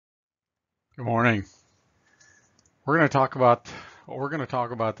Good morning. We're going to talk about what we're going to talk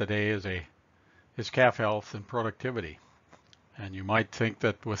about today is calf health and productivity. And you might think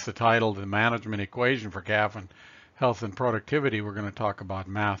that with the title, the management equation for calf and health and productivity, we're going to talk about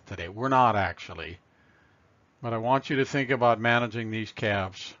math today. We're not actually, but I want you to think about managing these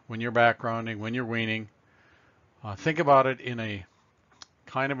calves when you're backgrounding, when you're weaning. Think about it in a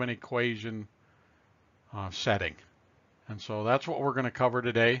kind of an equation setting. And so that's what we're going to cover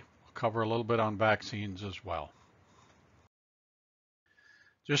today. We'll cover a little bit on vaccines as well.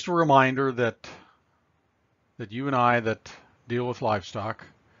 Just a reminder that you and I that deal with livestock,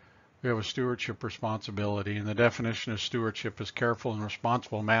 we have a stewardship responsibility, and the definition of stewardship is careful and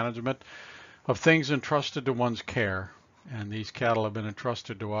responsible management of things entrusted to one's care. And these cattle have been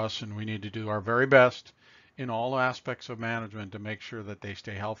entrusted to us, and we need to do our very best in all aspects of management to make sure that they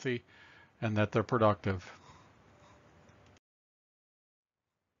stay healthy and that they're productive.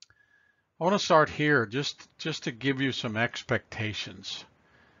 I want to start here just to give you some expectations.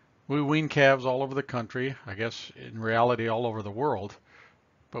 We wean calves all over the country, I guess in reality all over the world,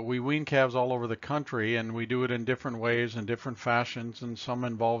 but we wean calves all over the country, and we do it in different ways and different fashions, and some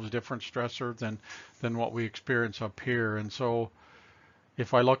involves different stressors than what we experience up here. And so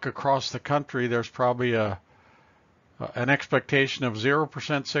if I look across the country, there's probably an expectation of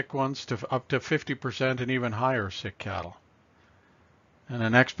 0% sick ones to up to 50% and even higher sick cattle, and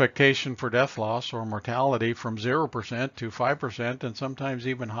an expectation for death loss or mortality from 0% to 5% and sometimes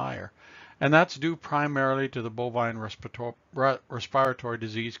even higher. And that's due primarily to the bovine respiratory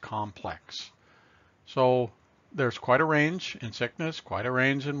disease complex. So there's quite a range in sickness, quite a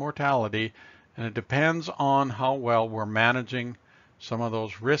range in mortality, and it depends on how well we're managing some of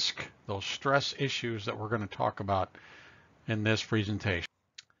those those stress issues that we're going to talk about in this presentation.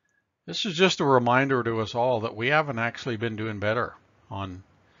 This is just a reminder to us all that we haven't actually been doing better on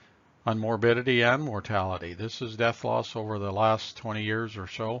morbidity and mortality. This is death loss over the last 20 years or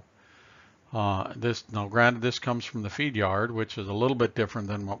so. Now granted, this comes from the feed yard, which is a little bit different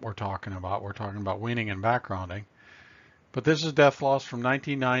than what we're talking about. We're talking about weaning and backgrounding. But this is death loss from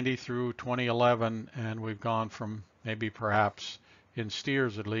 1990 through 2011, and we've gone from maybe perhaps in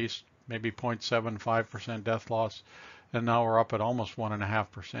steers at least, maybe 0.75% death loss, and now we're up at almost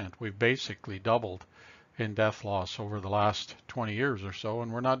 1.5%. We've basically doubled in death loss over the last 20 years or so,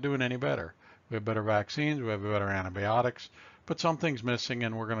 and we're not doing any better. We have better vaccines, we have better antibiotics, but something's missing,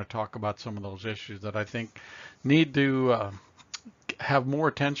 and we're going to talk about some of those issues that I think need to have more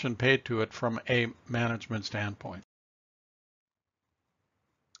attention paid to it from a management standpoint.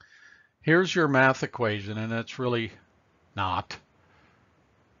 Here's your math equation, and it's really not,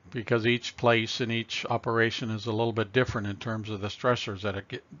 because each place and each operation is a little bit different in terms of the stressors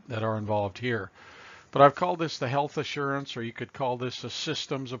that are involved here. But I've called this the health assurance, or you could call this a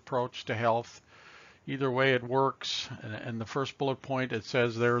systems approach to health. Either way it works. And the first bullet point, it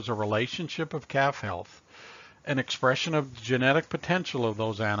says there is a relationship of calf health, an expression of the genetic potential of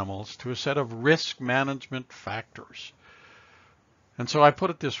those animals to a set of risk management factors. And so I put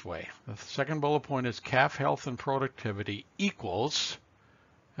it this way. The second bullet point is calf health and productivity equals,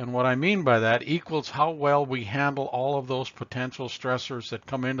 and what I mean by that, equals how well we handle all of those potential stressors that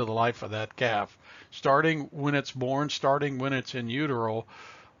come into the life of that calf, starting when it's born, starting when it's in utero,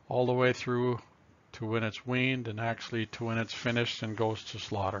 all the way through to when it's weaned, and actually to when it's finished and goes to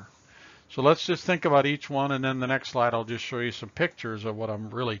slaughter. So let's just think about each one, and then the next slide I'll just show you some pictures of what I'm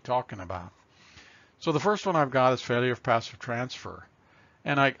really talking about. So the first one I've got is failure of passive transfer.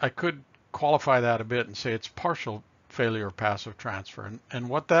 And I could qualify that a bit and say it's partial failure of passive transfer. And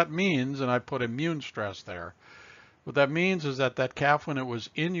what that means, and I put immune stress there, what that means is that that calf, when it was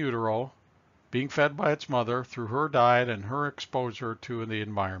in utero, being fed by its mother through her diet and her exposure to the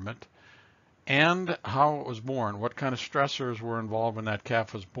environment, and how it was born, what kind of stressors were involved when that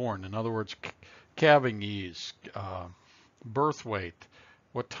calf was born. In other words, calving ease, birth weight,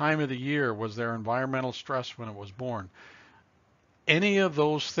 what time of the year was there environmental stress when it was born. Any of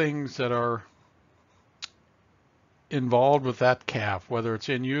those things that are involved with that calf, whether it's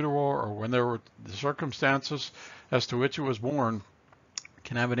in utero or when there were the circumstances as to which it was born,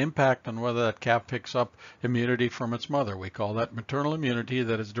 can have an impact on whether that calf picks up immunity from its mother. We call that maternal immunity,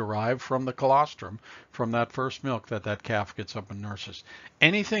 that is derived from the colostrum, from that first milk that calf gets up and nurses.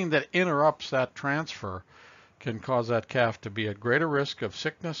 Anything that interrupts that transfer can cause that calf to be at greater risk of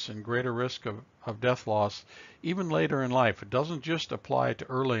sickness and greater risk of death loss, even later in life. It doesn't just apply to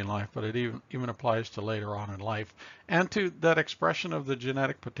early in life, but it even applies to later on in life, and to that expression of the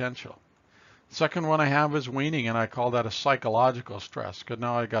genetic potential. Second one I have is weaning, and I call that a psychological stress, because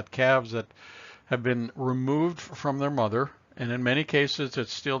now I got calves that have been removed from their mother And in many cases,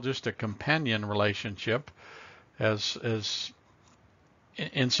 it's still just a companion relationship, as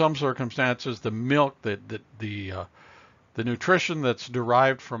in some circumstances, the milk the nutrition that's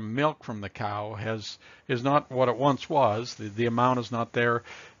derived from milk from the cow is not what it once was. The amount is not there,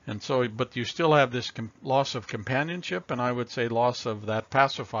 and so but you still have this loss of companionship, and I would say loss of that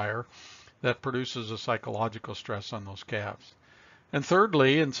pacifier that produces a psychological stress on those calves. And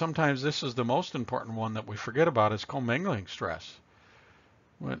thirdly, and sometimes this is the most important one that we forget about, is commingling stress.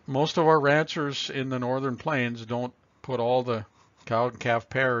 Most of our ranchers in the northern plains don't put all the cow and calf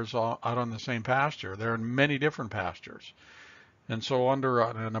pairs out on the same pasture. They're in many different pastures. And so under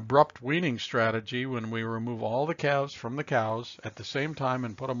an abrupt weaning strategy, when we remove all the calves from the cows at the same time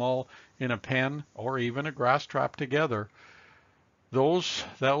and put them all in a pen or even a grass trap together, those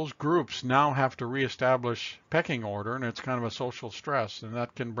groups now have to reestablish pecking order, and it's kind of a social stress, and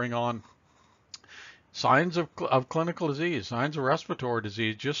that can bring on signs of clinical disease, signs of respiratory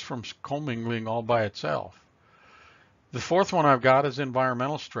disease just from commingling all by itself. The fourth one I've got is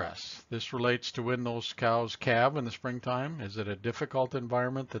environmental stress. This relates to when those cows calve in the springtime. Is it a difficult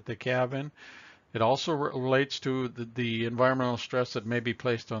environment that they calve in? It also relates to the environmental stress that may be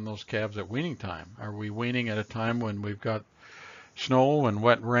placed on those calves at weaning time. Are we weaning at a time when we've got snow and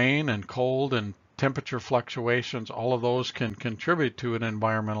wet rain and cold and temperature fluctuations? All of those can contribute to an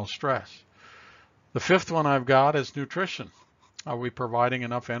environmental stress. The fifth one I've got is nutrition. Are we providing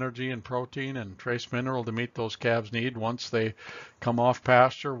enough energy and protein and trace mineral to meet those calves' need once they come off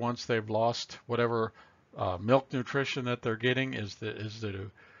pasture, once they've lost whatever milk nutrition that they're getting? Is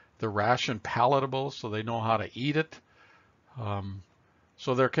the ration palatable so they know how to eat it?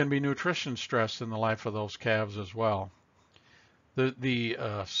 So there can be nutrition stress in the life of those calves as well.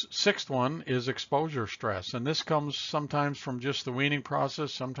 The sixth one is exposure stress, and this comes sometimes from just the weaning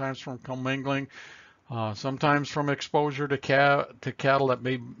process, sometimes from commingling, sometimes from exposure to cattle that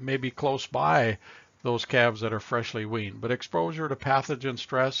may be close by those calves that are freshly weaned. But exposure to pathogen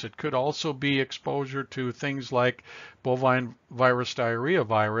stress, it could also be exposure to things like bovine virus diarrhea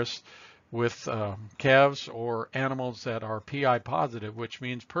virus with calves or animals that are PI positive, which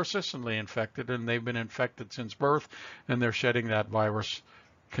means persistently infected, and they've been infected since birth, and they're shedding that virus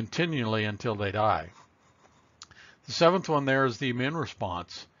continually until they die. The seventh one there is the immune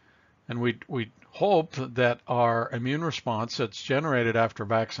response. And we hope that our immune response that's generated after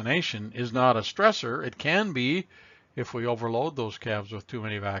vaccination is not a stressor. It can be if we overload those calves with too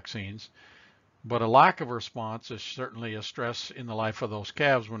many vaccines. But a lack of response is certainly a stress in the life of those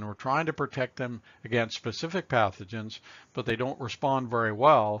calves when we're trying to protect them against specific pathogens, but they don't respond very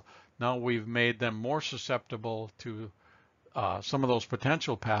well. Now we've made them more susceptible to some of those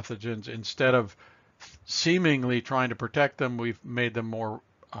potential pathogens. Instead of seemingly trying to protect them, we've made them more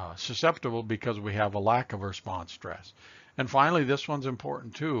susceptible because we have a lack of response stress. And finally, this one's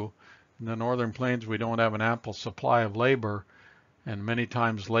important too. In the northern plains, we don't have an ample supply of labor, and many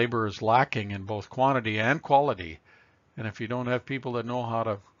times labor is lacking in both quantity and quality. And if you don't have people that know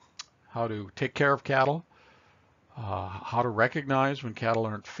how to take care of cattle, how to recognize when cattle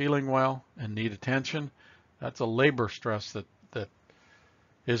aren't feeling well and need attention, that's a labor stress that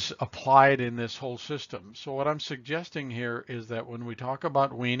is applied in this whole system. So what I'm suggesting here is that when we talk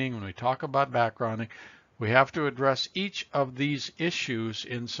about weaning, when we talk about backgrounding, we have to address each of these issues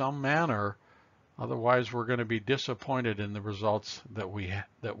in some manner. Otherwise, we're going to be disappointed in the results that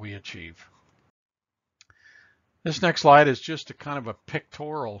we achieve. This next slide is just a kind of a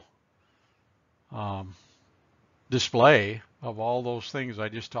pictorial display of all those things I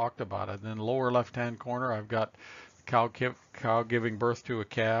just talked about. And then lower left-hand corner, I've got cow giving birth to a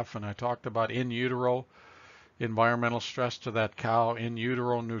calf, and I talked about in utero environmental stress to that cow, in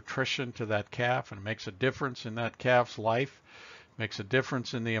utero nutrition to that calf, and it makes a difference in that calf's life, makes a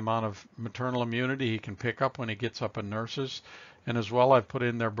difference in the amount of maternal immunity he can pick up when he gets up and nurses. And as well, I've put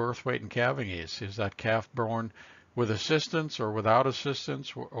in their birth weight and calving age. Is that calf born with assistance or without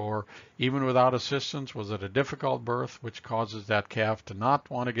assistance, or even without assistance? Was it a difficult birth which causes that calf to not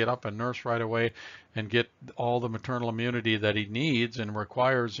want to get up and nurse right away and get all the maternal immunity that he needs and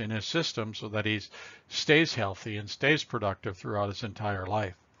requires in his system so that he stays healthy and stays productive throughout his entire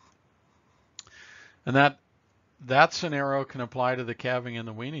life? And that scenario can apply to the calving and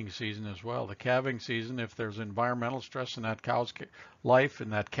the weaning season as well. The calving season, if there's environmental stress in that cow's life,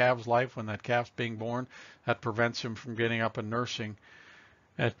 in that calf's life, when that calf's being born, that prevents him from getting up and nursing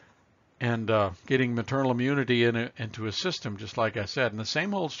and getting maternal immunity into his system, just like I said. And the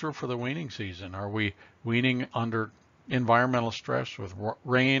same holds true for the weaning season. Are we weaning under environmental stress with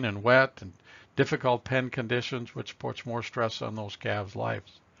rain and wet and difficult pen conditions, which puts more stress on those calves'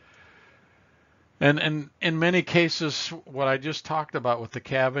 lives? And in many cases, what I just talked about with the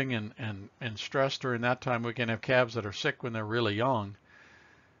calving and stress during that time, we can have calves that are sick when they're really young.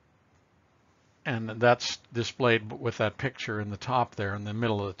 And that's displayed with that picture in the top there, in the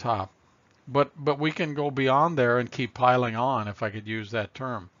middle of the top. But we can go beyond there and keep piling on, if I could use that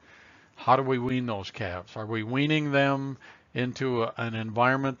term. How do we wean those calves? Are we weaning them into an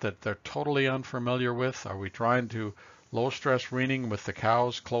environment that they're totally unfamiliar with? Are we trying to low stress weaning with the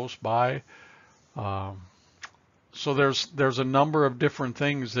cows close by? Um, so there's a number of different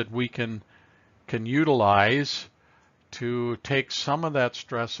things that we can utilize to take some of that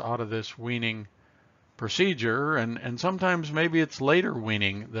stress out of this weaning procedure, and sometimes maybe it's later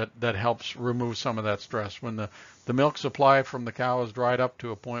weaning that helps remove some of that stress when the milk supply from the cow is dried up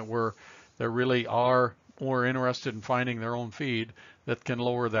to a point where they really are more interested in finding their own feed, that can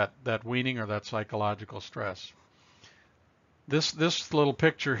lower that weaning or that psychological stress. This little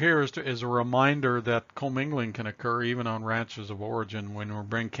picture here is a reminder that commingling can occur even on ranches of origin. When we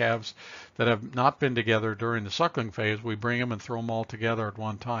bring calves that have not been together during the suckling phase, we bring them and throw them all together at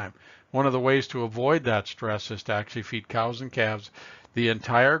one time. One of the ways to avoid that stress is to actually feed cows and calves the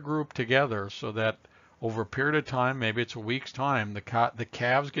entire group together, so that over a period of time, maybe it's a week's time, the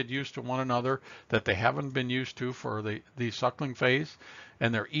calves get used to one another that they haven't been used to for the suckling phase,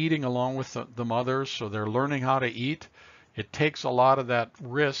 and they're eating along with the mothers, so they're learning how to eat. It takes a lot of that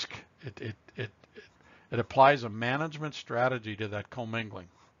risk. It applies a management strategy to that commingling.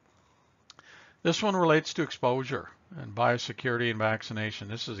 This one relates to exposure and biosecurity and vaccination.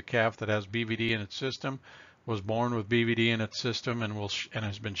 This is a calf that has BVD in its system, was born with BVD in its system, and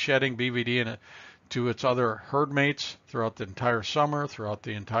has been shedding BVD in it to its other herd mates throughout the entire summer, throughout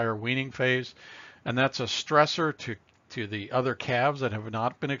the entire weaning phase, and that's a stressor to the other calves that have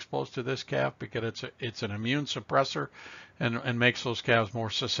not been exposed to this calf, because it's an immune suppressor and makes those calves more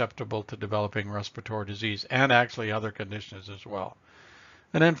susceptible to developing respiratory disease and actually other conditions as well.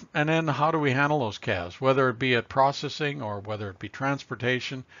 And then how do we handle those calves, whether it be at processing or whether it be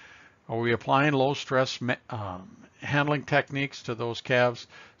transportation? Are we applying low stress handling techniques to those calves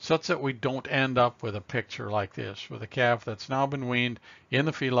such that we don't end up with a picture like this, with a calf that's now been weaned in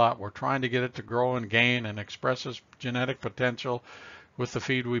the feedlot? We're trying to get it to grow and gain and express its genetic potential with the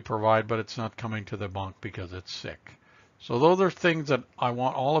feed we provide, but it's not coming to the bunk because it's sick. So those are things that I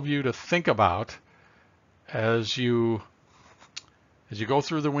want all of you to think about as you go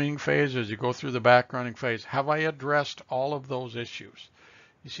through the weaning phase, as you go through the back running phase. Have I addressed all of those issues?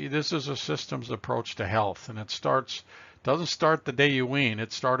 You see, this is a systems approach to health, and it doesn't start the day you wean.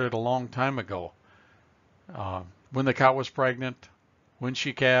 It started a long time ago. When the cow was pregnant, when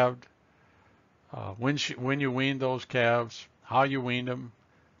she calved, when you weaned those calves, how you weaned them,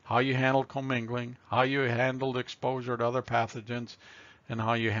 how you handled commingling, how you handled exposure to other pathogens, and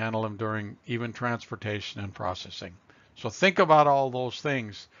how you handle them during even transportation and processing. So think about all those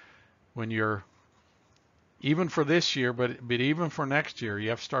things when you're, even for this year, but even for next year. You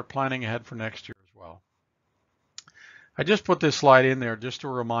have to start planning ahead for next year as well. I just put this slide in there just to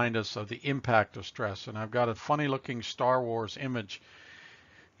remind us of the impact of stress, and I've got a funny looking Star Wars image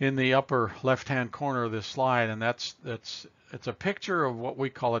in the upper left-hand corner of this slide, and it's a picture of what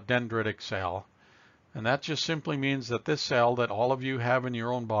we call a dendritic cell. And that just simply means that this cell that all of you have in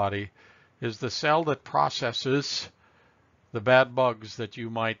your own body is the cell that processes the bad bugs that you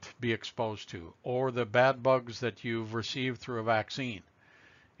might be exposed to, or the bad bugs that you've received through a vaccine.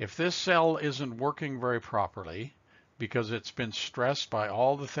 If this cell isn't working very properly because it's been stressed by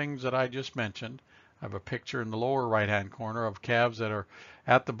all the things that I just mentioned, I have a picture in the lower right-hand corner of calves that are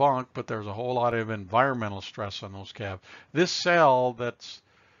at the bunk, but there's a whole lot of environmental stress on those calves. This cell that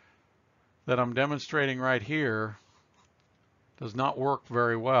I'm demonstrating right here does not work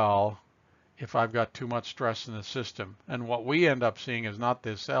very well if I've got too much stress in the system. And what we end up seeing is not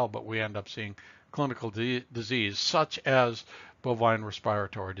this cell, but we end up seeing clinical disease, such as bovine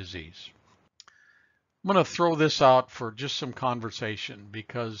respiratory disease. I'm going to throw this out for just some conversation,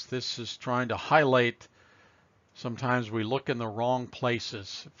 because this is trying to highlight sometimes we look in the wrong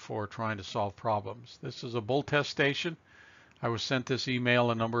places for trying to solve problems. This is a bull test station. I was sent this email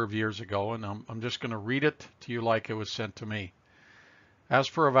a number of years ago, and I'm just going to read it to you like it was sent to me. As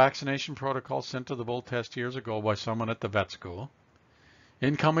per a vaccination protocol sent to the bull test years ago by someone at the vet school,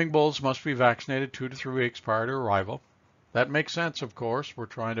 incoming bulls must be vaccinated 2 to 3 weeks prior to arrival. That makes sense, of course. We're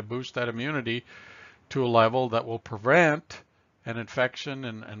trying to boost that immunity to a level that will prevent an infection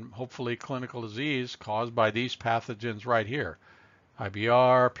and hopefully clinical disease caused by these pathogens right here.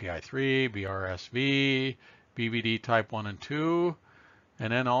 IBR, PI3, BRSV, BVD type 1 and 2,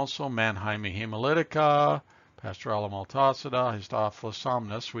 and then also Mannheimia hemolytica, Pasteurella multocida, Histophilus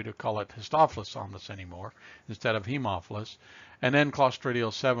somnus. We do call it Histophilus somnus anymore instead of Haemophilus. And then Clostridial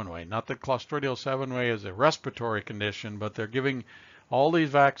 7-way. Not that Clostridial 7-way is a respiratory condition, but they're giving all these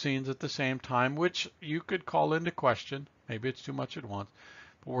vaccines at the same time, which you could call into question. Maybe it's too much at once.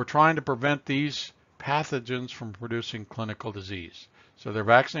 But we're trying to prevent these pathogens from producing clinical disease. So they're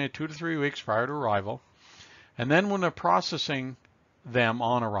vaccinated 2 to 3 weeks prior to arrival. And then when they're processing them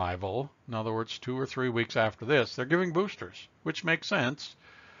on arrival, in other words, 2 or 3 weeks after this, they're giving boosters, which makes sense.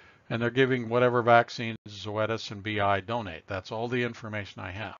 And they're giving whatever vaccines Zoetis and BI donate. That's all the information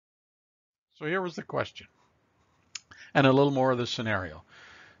I have. So here was the question, and a little more of the scenario.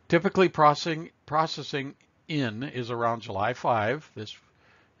 Typically processing in is around July 5. This,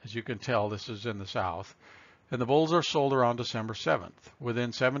 as you can tell, this is in the south. And the bulls are sold around December 7th.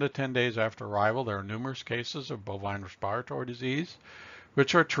 Within 7 to 10 days after arrival, there are numerous cases of bovine respiratory disease,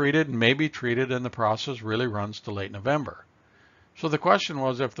 which are treated and may be treated, and the process really runs to late November. So the question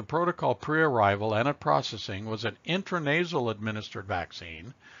was, if the protocol pre-arrival and at processing was an intranasal administered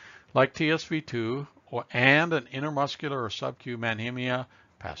vaccine, like TSV2, and an intramuscular or sub-Q Mannheimia,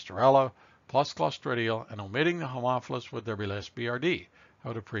 Pasteurella, plus Clostridial, and omitting the Haemophilus, would there be less BRD? I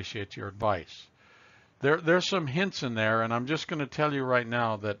would appreciate your advice. There's some hints in there, and I'm just going to tell you right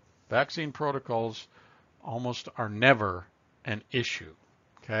now that vaccine protocols almost are never an issue,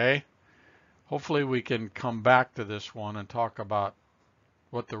 okay? Hopefully we can come back to this one and talk about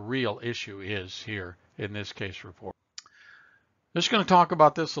what the real issue is here in this case report. Just going to talk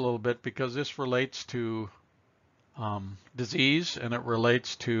about this a little bit because this relates to disease, and it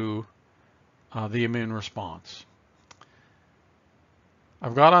relates to the immune response.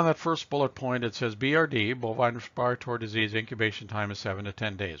 I've got on that first bullet point, it says BRD, bovine respiratory disease, incubation time is 7 to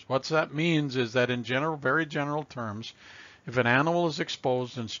 10 days. What that means is that in general, very general terms, if an animal is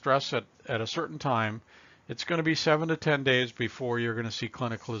exposed and stressed at a certain time, it's going to be 7 to 10 days before you're going to see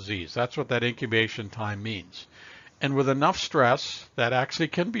clinical disease. That's what that incubation time means. And with enough stress, that actually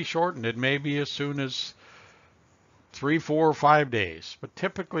can be shortened. It may be as soon as 3, 4, or 5 days, but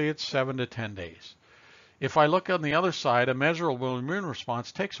typically it's 7 to 10 days. If I look on the other side, a measurable immune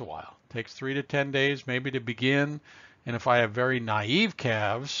response takes a while. It takes 3 to 10 days maybe to begin. And if I have very naive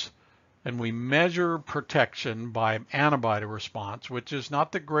calves, and we measure protection by antibody response, which is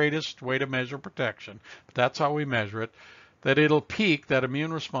not the greatest way to measure protection, but that's how we measure it, that it'll peak, that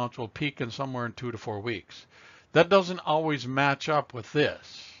immune response will peak in somewhere in 2 to 4 weeks. That doesn't always match up with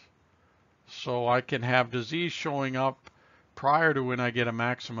this. So I can have disease showing up prior to when I get a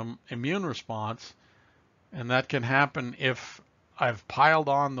maximum immune response, and that can happen if I've piled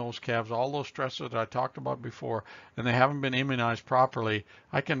on those calves, all those stresses that I talked about before, and they haven't been immunized properly.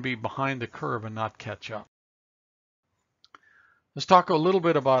 I can be behind the curve and not catch up. Let's talk a little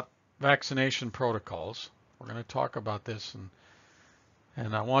bit about vaccination protocols. We're going to talk about this,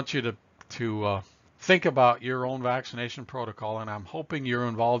 and I want you to think about your own vaccination protocol, and I'm hoping you're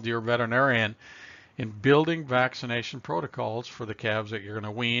involved, your veterinarian, in building vaccination protocols for the calves that you're going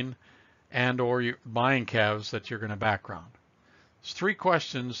to wean and or you're buying calves that you're going to background. There's 3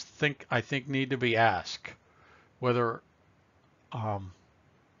 questions I think need to be asked whether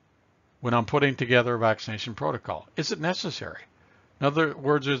when I'm putting together a vaccination protocol. Is it necessary? In other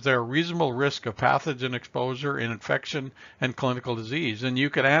words, is there a reasonable risk of pathogen exposure in infection and clinical disease? And you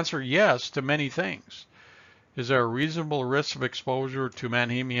could answer yes to many things. Is there a reasonable risk of exposure to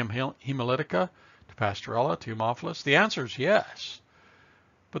Mannheimia hemolytica, to Pasteurella, to Haemophilus? The answer is yes.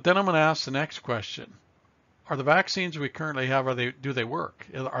 But then I'm going to ask the next question. Are the vaccines we currently have, do they work?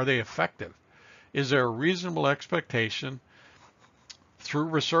 Are they effective? Is there a reasonable expectation through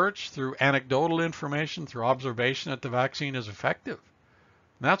research, through anecdotal information, through observation that the vaccine is effective?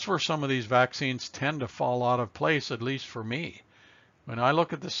 And that's where some of these vaccines tend to fall out of place, at least for me. When I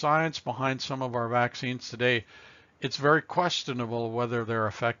look at the science behind some of our vaccines today, it's very questionable whether they're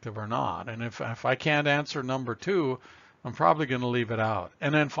effective or not. And if I can't answer number 2, I'm probably going to leave it out.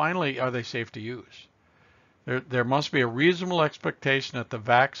 And then finally, are they safe to use? There must be a reasonable expectation that the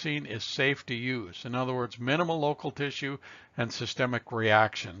vaccine is safe to use. In other words, minimal local tissue and systemic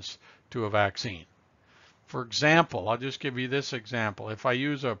reactions to a vaccine. For example, I'll just give you this example. If I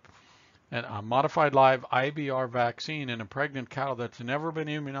use a modified live IBR vaccine in a pregnant cow that's never been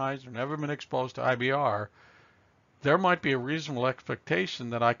immunized or never been exposed to IBR, there might be a reasonable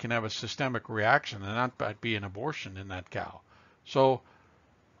expectation that I can have a systemic reaction, and that might be an abortion in that cow. So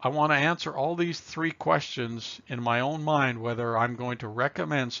I want to answer all these 3 questions in my own mind, whether I'm going to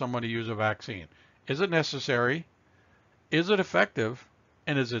recommend somebody use a vaccine. Is it necessary? Is it effective?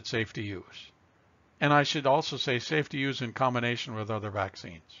 And is it safe to use? And I should also say safe to use in combination with other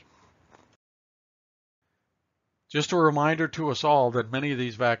vaccines. Just a reminder to us all that many of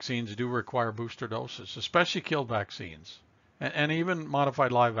these vaccines do require booster doses, especially killed vaccines, and even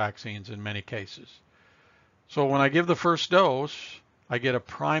modified live vaccines in many cases. So when I give the first dose, I get a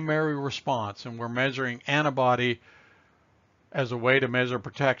primary response, and we're measuring antibody as a way to measure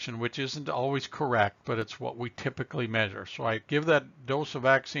protection, which isn't always correct, but it's what we typically measure. So I give that dose of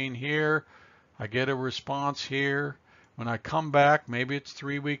vaccine here, I get a response here. When I come back, maybe it's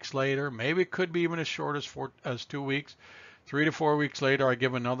 3 weeks later, maybe it could be even as short as 2 weeks. 3 to 4 weeks later, I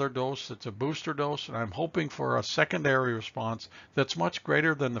give another dose that's a booster dose, and I'm hoping for a secondary response that's much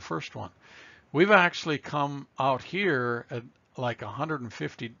greater than the first one. We've actually come out here at like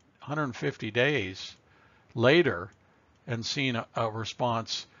 150 days later and seen a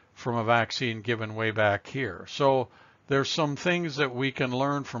response from a vaccine given way back here. So there's some things that we can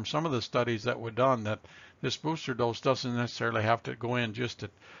learn from some of the studies that were done, that this booster dose doesn't necessarily have to go in just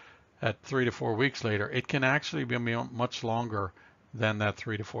at 3 to 4 weeks later. It can actually be much longer than that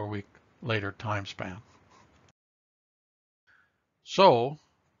 3 to 4 week later time span. So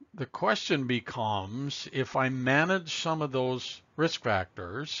the question becomes, if I manage some of those risk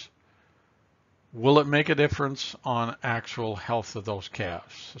factors, will it make a difference on actual health of those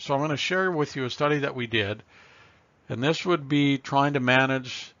calves? So I'm going to share with you a study that we did, and this would be trying to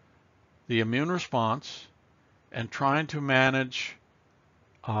manage the immune response and trying to manage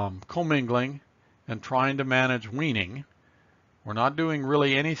commingling and trying to manage weaning. We're not doing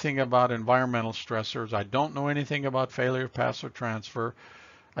really anything about environmental stressors. I don't know anything about failure of passive transfer.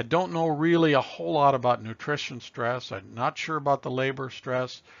 I don't know really a whole lot about nutrition stress. I'm not sure about the labor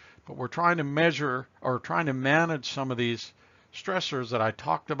stress, but we're trying to measure or trying to manage some of these stressors that I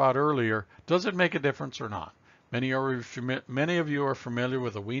talked about earlier. Does it make a difference or not? Many of you are familiar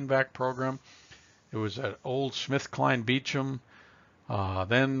with the Weanvac program. It was an old SmithKline Beecham,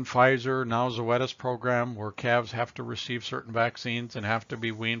 then Pfizer, now Zoetis program, where calves have to receive certain vaccines and have to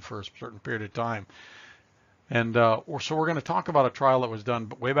be weaned for a certain period of time. And so we're going to talk about a trial that was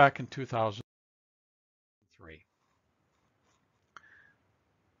done way back in 2003.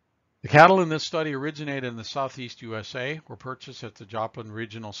 The cattle in this study originated in the southeast USA, were purchased at the Joplin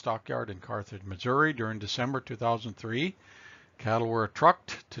Regional Stockyard in Carthage, Missouri during December 2003. Cattle were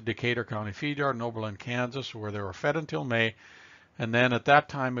trucked to Decatur County Feed Yard in Oberlin, Kansas, where they were fed until May, and then at that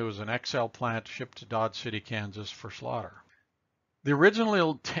time it was an XL plant shipped to Dodge City, Kansas for slaughter. The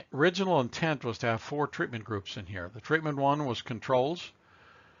original intent was to have 4 treatment groups in here. The treatment 1 was controls.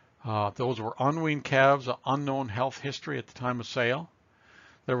 Those were unweaned calves of unknown health history at the time of sale.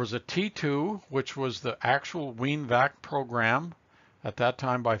 There was a T2, which was the actual Weanvac program at that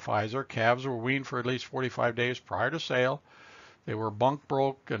time by Pfizer. Calves were weaned for at least 45 days prior to sale. They were bunk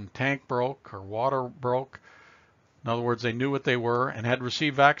broke and tank broke or water broke. In other words, they knew what they were and had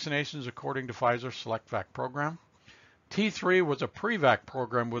received vaccinations according to Pfizer's SelectVac program. T3 was a pre-vac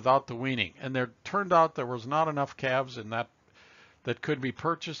program without the weaning, and there turned out there was not enough calves in that could be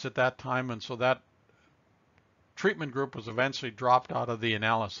purchased at that time, and so that treatment group was eventually dropped out of the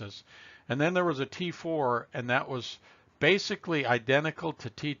analysis. And then there was a T4, and that was basically identical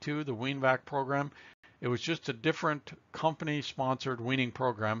to T2, the Weanvac program. It was just a different company-sponsored weaning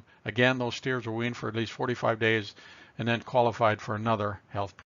program. Again, those steers were weaned for at least 45 days and then qualified for another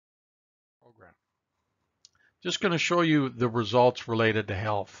health program. Just going to show you the results related to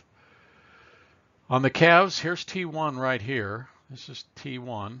health. On the calves, here's T1 right here. This is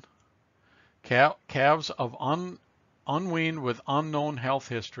T1. Calves of unweaned with unknown health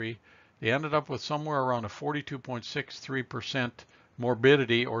history, they ended up with somewhere around a 42.63%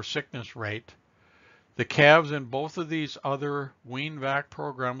 morbidity or sickness rate. The calves in both of these other Weanvac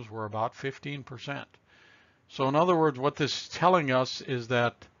programs were about 15%. So in other words, what this is telling us is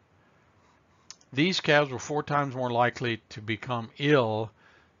that these calves were 4 times more likely to become ill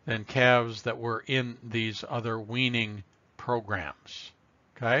than calves that were in these other weaning programs.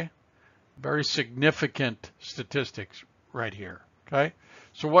 Okay? Very significant statistics right here. Okay?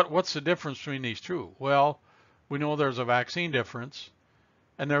 So what's the difference between these two? Well, we know there's a vaccine difference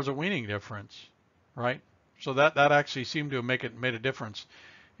and there's a weaning difference, right? So that actually seemed to have made a difference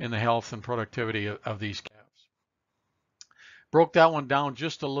in the health and productivity of these calves. Broke that one down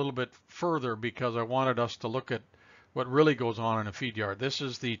just a little bit further because I wanted us to look at what really goes on in a feed yard. This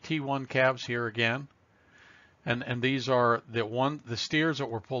is the T1 calves here again. And these are the steers that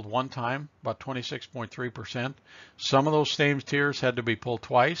were pulled one time, about 26.3%. Some of those same steers had to be pulled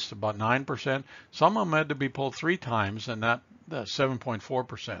twice, about 9%. Some of them had to be pulled 3 times, and that's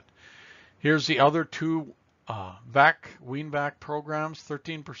 7.4%. Here's the other 2 Weanvac programs,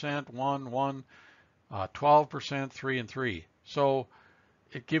 13%, 1, 12%, 3, and 3. So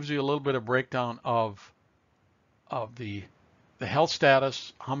it gives you a little bit of breakdown of of the health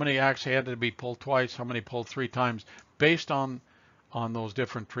status, how many actually had to be pulled twice, how many pulled 3 times, based on those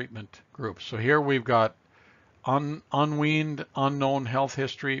different treatment groups. So here we've got unweaned, unknown health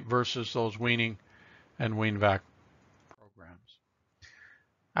history versus those weaning and wean vac programs.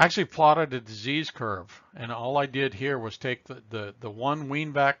 I actually plotted a disease curve, and all I did here was take the one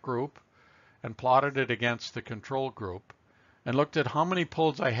wean vac group and plotted it against the control group and looked at how many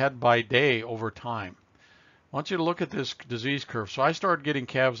pulls I had by day over time. I want you to look at this disease curve. So I started getting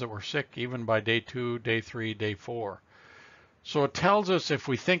calves that were sick even by day 2, day 3, day 4. So it tells us, if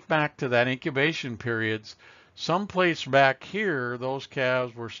we think back to that incubation periods, someplace back here, those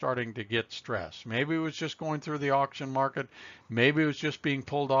calves were starting to get stressed. Maybe it was just going through the auction market. Maybe it was just being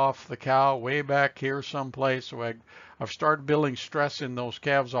pulled off the cow way back here someplace. So I've started building stress in those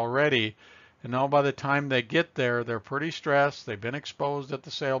calves already. And now by the time they get there, they're pretty stressed. They've been exposed at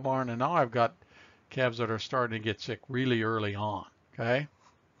the sale barn. And now I've got calves that are starting to get sick really early on. Okay.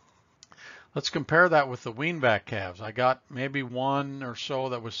 Let's compare that with the wean vac calves. I got maybe one or so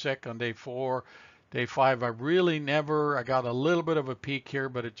that was sick on day 4. Day 5, I got a little bit of a peak here,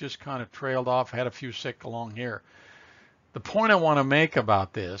 but it just kind of trailed off. I had a few sick along here. The point I want to make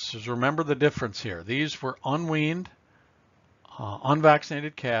about this is, remember the difference here. These were unweaned,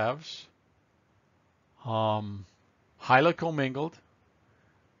 unvaccinated calves, highly commingled.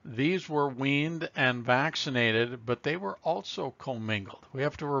 These were weaned and vaccinated, but they were also commingled. We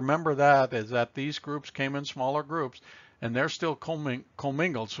have to remember that, is that these groups came in smaller groups, and they're still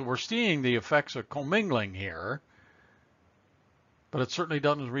commingled. So we're seeing the effects of commingling here, but it certainly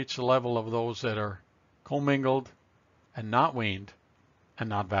doesn't reach the level of those that are commingled and not weaned and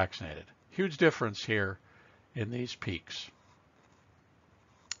not vaccinated. Huge difference here in these peaks.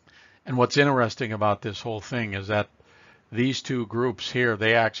 And what's interesting about this whole thing is that these two groups here,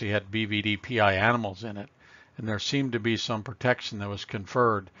 they actually had BVD PI animals in it, and there seemed to be some protection that was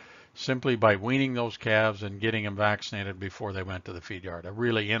conferred simply by weaning those calves and getting them vaccinated before they went to the feed yard. A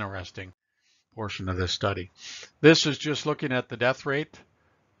really interesting portion of this study. This is just looking at the death rate.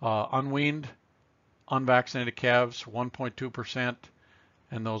 Unweaned, unvaccinated calves, 1.2%,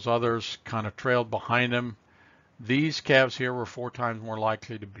 and those others kind of trailed behind them. These calves here were 4 times more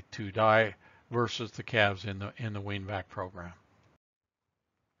likely to die versus the calves in the wean vac program.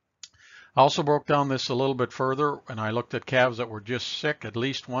 I also broke down this a little bit further, and I looked at calves that were just sick at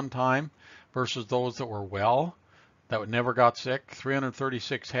least one time versus those that were well, that never got sick.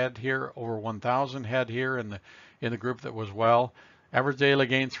 336 head here, over 1,000 head here in the group that was well. Average daily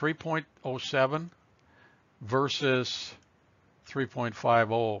gain 3.07 versus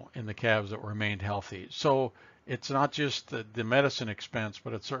 3.50 in the calves that remained healthy. So it's not just the medicine expense,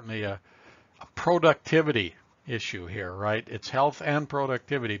 but it's certainly a productivity issue here, right? It's health and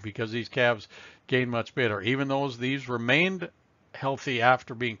productivity, because these calves gain much better. Even though these remained healthy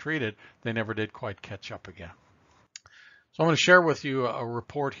after being treated, they never did quite catch up again. So I'm going to share with you a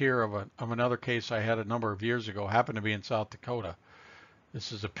report here of another case I had a number of years ago. Happened to be in South Dakota.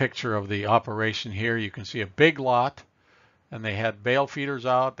 This is a picture of the operation here. You can see a big lot, and they had bale feeders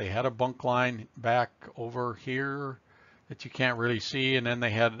out. They had a bunk line back over here that you can't really see, and then they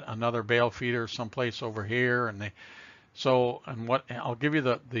had another bale feeder someplace over here, and I'll give you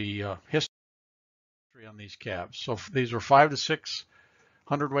the history on these calves. So these were 5 to 6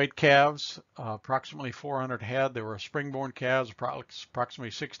 hundredweight calves, approximately 400 head. They were spring-born calves,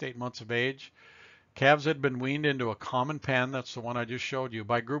 approximately 6 to 8 months of age. Calves had been weaned into a common pen, that's the one I just showed you,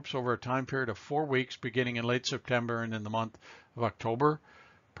 by groups over a time period of 4 weeks, beginning in late September and in the month of October.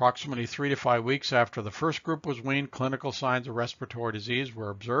 Approximately 3 to 5 weeks after the first group was weaned, clinical signs of respiratory disease were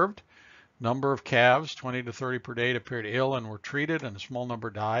observed. Number of calves, 20 to 30 per day, appeared ill and were treated, and a small number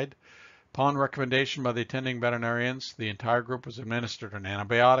died. Upon recommendation by the attending veterinarians, the entire group was administered an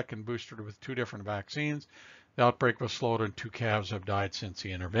antibiotic and boosted with 2 different vaccines. The outbreak was slowed, and 2 calves have died since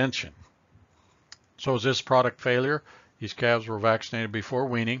the intervention. So is this product failure? These calves were vaccinated before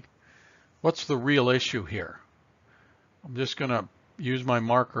weaning. What's the real issue here? I'm just going to use my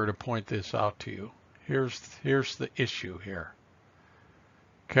marker to point this out to you. Here's the issue here.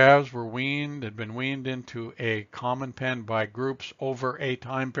 Calves had been weaned into a common pen by groups over a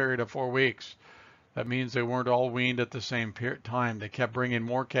time period of 4 weeks. That means they weren't all weaned at the same time. They kept bringing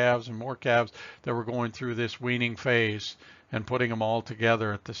more calves and more calves that were going through this weaning phase and putting them all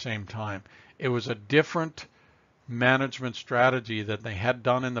together at the same time. It was a different management strategy that they had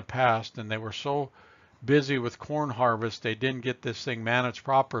done in the past, and they were so busy with corn harvest, they didn't get this thing managed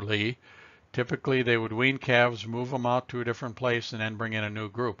properly. Typically, they would wean calves, move them out to a different place, and then bring in a new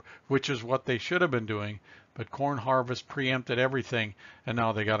group, which is what they should have been doing. But corn harvest preempted everything, and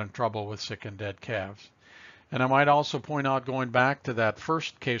now they got in trouble with sick and dead calves. And I might also point out, going back to that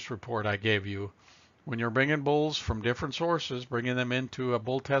first case report I gave you, when you're bringing bulls from different sources, bringing them into a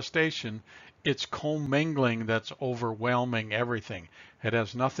bull test station, it's commingling that's overwhelming everything. It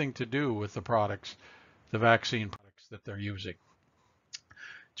has nothing to do with the products, the vaccine products that they're using.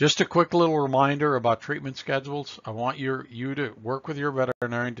 Just a quick little reminder about treatment schedules. I want you to work with your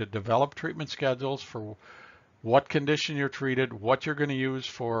veterinarian to develop treatment schedules for what condition you're treated, what you're going to use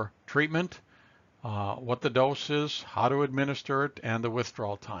for treatment, what the dose is, how to administer it, and the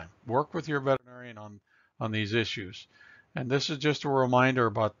withdrawal time. Work with your veterinarian on these issues. And this is just a reminder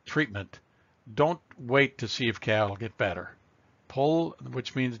about treatment. Don't wait to see if cattle get better. Pull,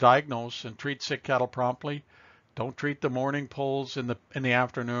 which means diagnose and treat sick cattle promptly. Don't treat the morning pulls in the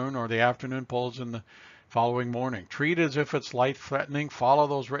afternoon or the afternoon pulls in the following morning. Treat as if it's life-threatening. Follow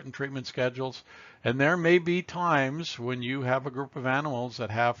those written treatment schedules. And there may be times when you have a group of animals that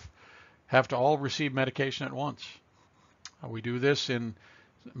have to all receive medication at once. We do this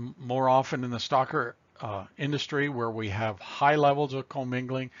more often in the stocker industry, where we have high levels of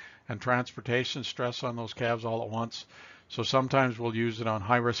commingling and transportation stress on those calves all at once. So sometimes we'll use it on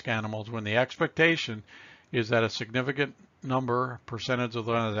high-risk animals when the expectation is that a significant percentage of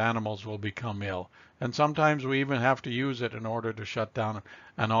those animals will become ill. And sometimes we even have to use it in order to shut down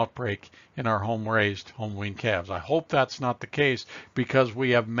an outbreak in our home-raised, home-weaned calves. I hope that's not the case, because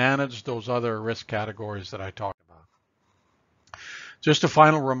we have managed those other risk categories that I talked about. Just a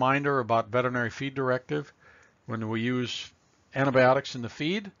final reminder about veterinary feed directive. When we use antibiotics in the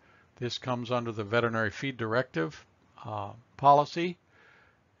feed, this comes under the veterinary feed directive policy.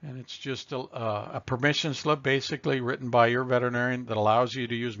 And it's just a permission slip, basically, written by your veterinarian that allows you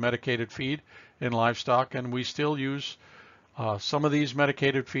to use medicated feed in livestock. And we still use some of these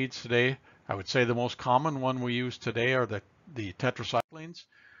medicated feeds today. I would say the most common one we use today are the tetracyclines.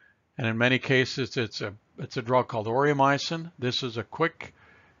 And in many cases, it's a drug called aureomycin. This is a quick,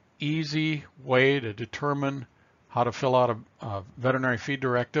 easy way to determine how to fill out a veterinary feed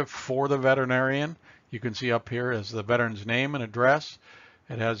directive for the veterinarian. You can see up here is the veteran's name and address.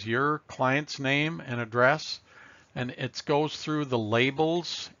 It has your client's name and address, and it goes through the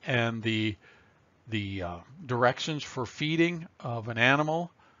labels and the directions for feeding of an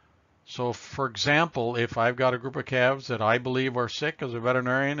animal. So for example, if I've got a group of calves that I believe are sick as a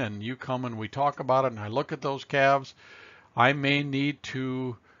veterinarian, and you come and we talk about it and I look at those calves, I may need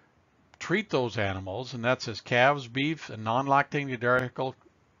to treat those animals, and that says calves, beef, and non-lactating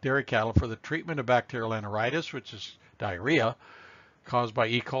dairy cattle for the treatment of bacterial enteritis, which is diarrhea caused by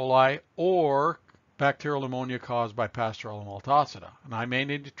E. coli, or bacterial pneumonia caused by Pasteurella maltosida. And I may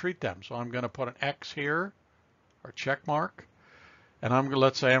need to treat them. So I'm going to put an X here, or check mark. And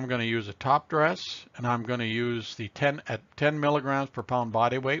let's say I'm going to use a top dress, and I'm going to use the 10 milligrams per pound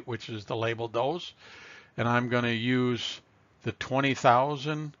body weight, which is the labeled dose. And I'm going to use the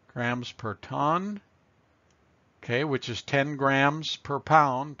 20,000 grams per ton, okay, which is 10 grams per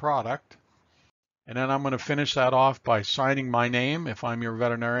pound product. And then I'm going to finish that off by signing my name if I'm your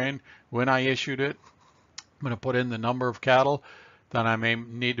veterinarian, when I issued it. I'm going to put in the number of cattle that I may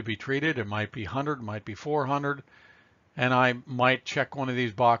need to be treated. It might be 100, it might be 400, and I might check one of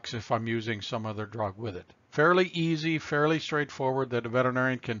these boxes if I'm using some other drug with it. Fairly easy, fairly straightforward, that a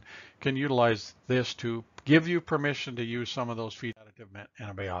veterinarian can utilize this to give you permission to use some of those feed additive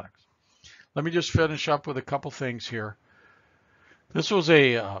antibiotics. Let me just finish up with a couple things here. This was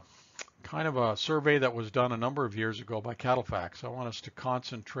a kind of a survey that was done a number of years ago by Cattlefax. I want us to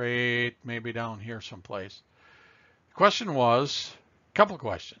concentrate maybe down here someplace. The question was, a couple of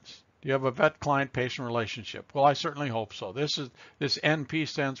questions. Do you have a vet-client-patient relationship? Well, I certainly hope so. This NP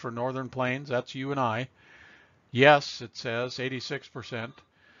stands for Northern Plains. That's you and I. Yes, it says 86%.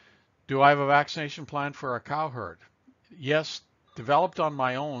 Do I have a vaccination plan for a cow herd? Yes, developed on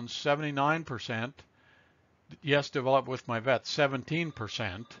my own, 79%. Yes, developed with my vet,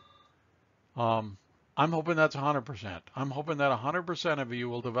 17%. I'm hoping that's 100%. I'm hoping that 100% of you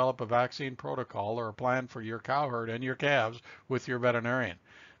will develop a vaccine protocol or a plan for your cow herd and your calves with your veterinarian.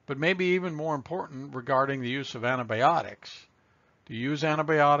 But maybe even more important, regarding the use of antibiotics. Do you use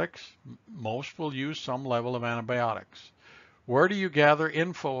antibiotics? Most will use some level of antibiotics. Where do you gather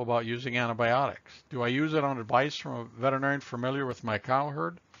info about using antibiotics? Do I use it on advice from a veterinarian familiar with my cow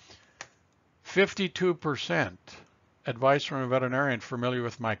herd? 52% advice from a veterinarian familiar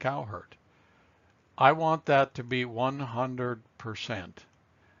with my cow herd. I want that to be 100%.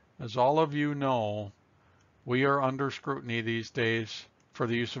 As all of you know, we are under scrutiny these days for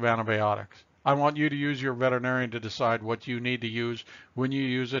the use of antibiotics. I want you to use your veterinarian to decide what you need to use, when you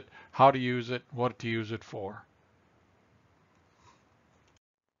use it, how to use it, what to use it for.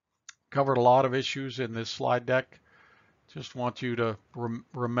 Covered a lot of issues in this slide deck. Just want you to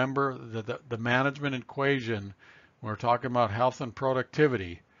remember that the management equation, when we're talking about health and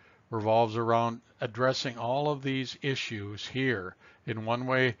productivity, revolves around addressing all of these issues here in one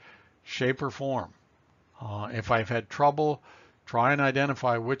way, shape, or form. If I've had trouble, try and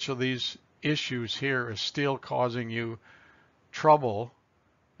identify which of these issues here is still causing you trouble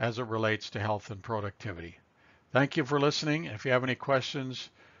as it relates to health and productivity. Thank you for listening. If you have any questions,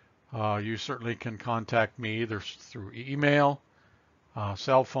 you certainly can contact me either through email,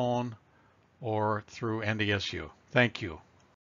 cell phone, or through NDSU. Thank you.